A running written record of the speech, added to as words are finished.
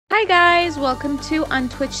Hi guys, welcome to on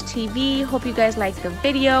Twitch TV. Hope you guys like the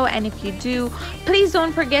video, and if you do, please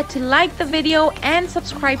don't forget to like the video and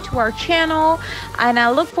subscribe to our channel, and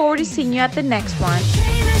I look forward to seeing you at the next one.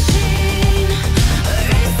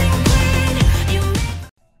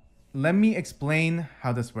 Let me explain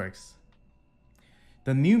how this works.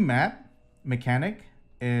 The new map mechanic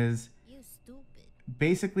is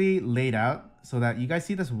basically laid out so that you guys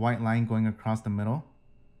see this white line going across the middle.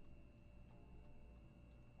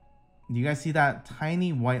 You guys see that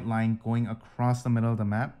tiny white line going across the middle of the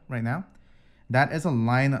map right now? That is a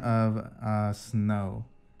line of snow,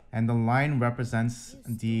 and the line represents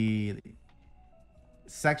the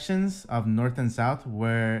sections of north and south,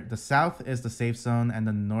 where the south is the safe zone and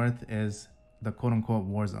the north is the quote-unquote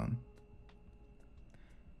war zone.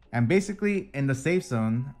 And basically in the safe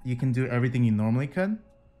zone, you can do everything you normally could,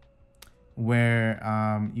 where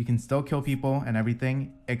you can still kill people and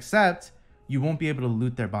everything, except you won't be able to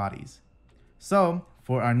loot their bodies. So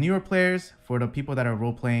for our newer players, for the people that are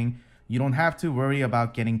role-playing, you don't have to worry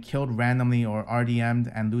about getting killed randomly or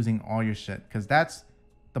RDM'd and losing all your shit, because that's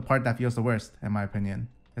the part that feels the worst, in my opinion,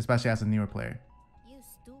 especially as a newer player. You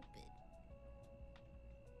stupid.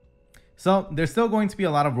 So there's still going to be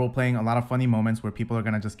a lot of role-playing, a lot of funny moments where people are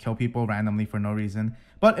going to just kill people randomly for no reason,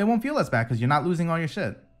 but it won't feel as bad because you're not losing all your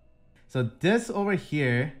shit. So this over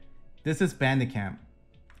here, this is Bandit Camp.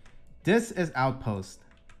 This is Outpost.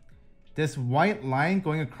 This white line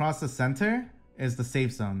going across the center is the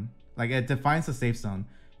safe zone. Like, it defines the safe zone.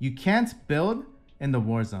 You can't build in the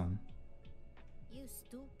war zone. You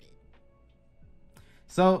stupid.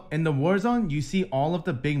 So in the war zone, you see all of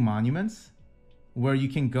the big monuments where you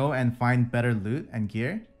can go and find better loot and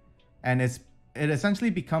gear. And it essentially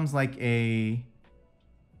becomes like a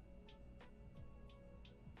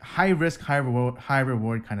high risk, high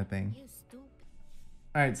reward kind of thing. You stupid.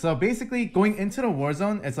 All right, so basically going into the war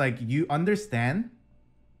zone, it's like you understand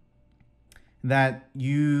that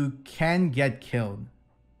you can get killed.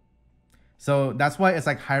 So that's why it's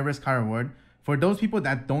like high risk, high reward. For those people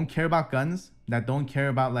that don't care about guns, that don't care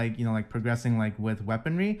about like, you know, like progressing like with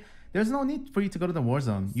weaponry, there's no need for you to go to the war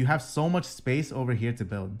zone. You have so much space over here to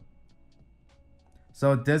build.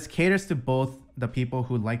 So this caters to both the people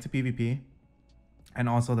who like to PvP and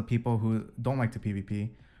also the people who don't like to PvP,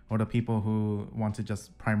 or the people who want to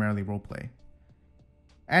just primarily roleplay.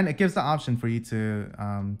 And it gives the option for you to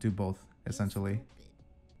do both, essentially.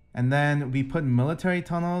 And then we put military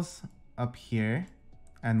tunnels up here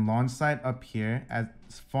and launch site up here as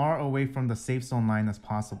far away from the safe zone line as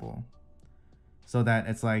possible, so that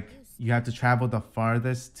it's like you have to travel the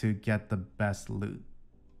farthest to get the best loot.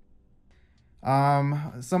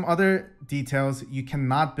 Some other details: you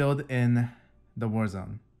cannot build in the war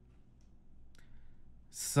zone.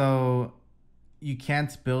 So you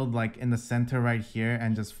can't build like in the center right here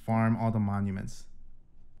and just farm all the monuments.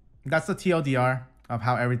 That's the TLDR of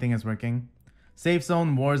how everything is working. Safe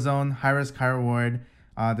zone, war zone, high risk, high reward.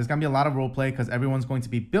 There's gonna be a lot of roleplay because everyone's going to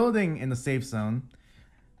be building in the safe zone.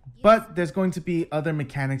 But there's going to be other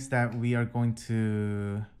mechanics that we are going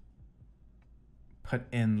to put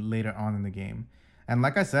in later on in the game. And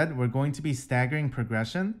like I said, we're going to be staggering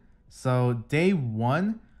progression. So day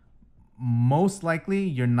one, most likely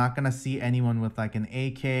you're not gonna see anyone with like an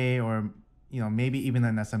AK or, you know, maybe even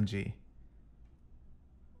an SMG.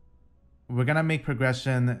 We're gonna make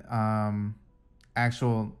progression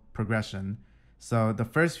actual progression. So the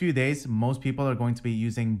first few days, most people are going to be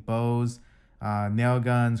using bows, nail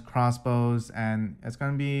guns, crossbows, and it's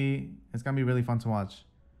gonna be really fun to watch.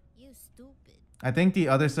 You stupid. I think the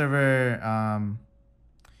other server,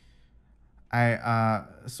 I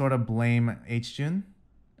sort of blame HJune,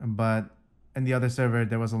 but in the other server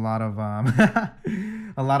there was a lot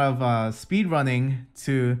of speed running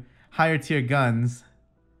to higher tier guns,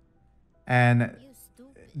 and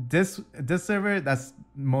this server that's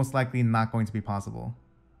most likely not going to be possible.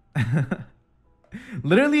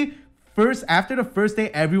 Literally, after the first day,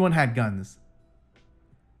 everyone had guns.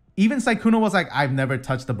 Even Saikuno was like, I've never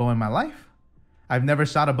touched a bow in my life. I've never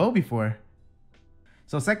shot a bow before.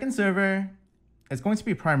 So second server, it's going to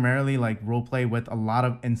be primarily like roleplay with a lot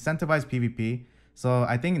of incentivized PvP. So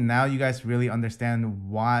I think now you guys really understand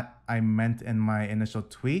what I meant in my initial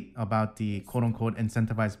tweet about the quote-unquote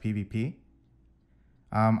incentivized PvP.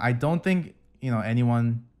 I don't think, you know,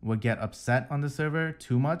 anyone would get upset on the server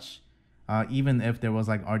too much. Even if there was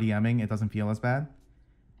like RDMing, it doesn't feel as bad.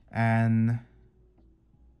 And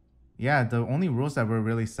yeah, the only rules that we're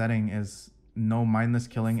really setting is no mindless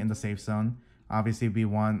killing in the safe zone. Obviously, we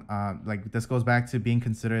want, like, this goes back to being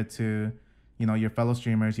considerate to, you know, your fellow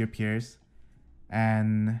streamers, your peers,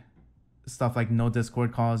 and stuff like no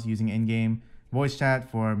Discord calls using in-game, voice chat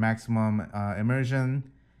for maximum immersion,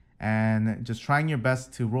 and just trying your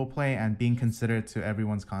best to roleplay and being considerate to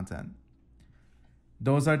everyone's content.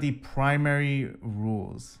 Those are the primary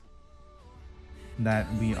rules that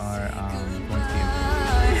we are going to be implementing.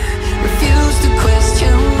 Refuse to quit.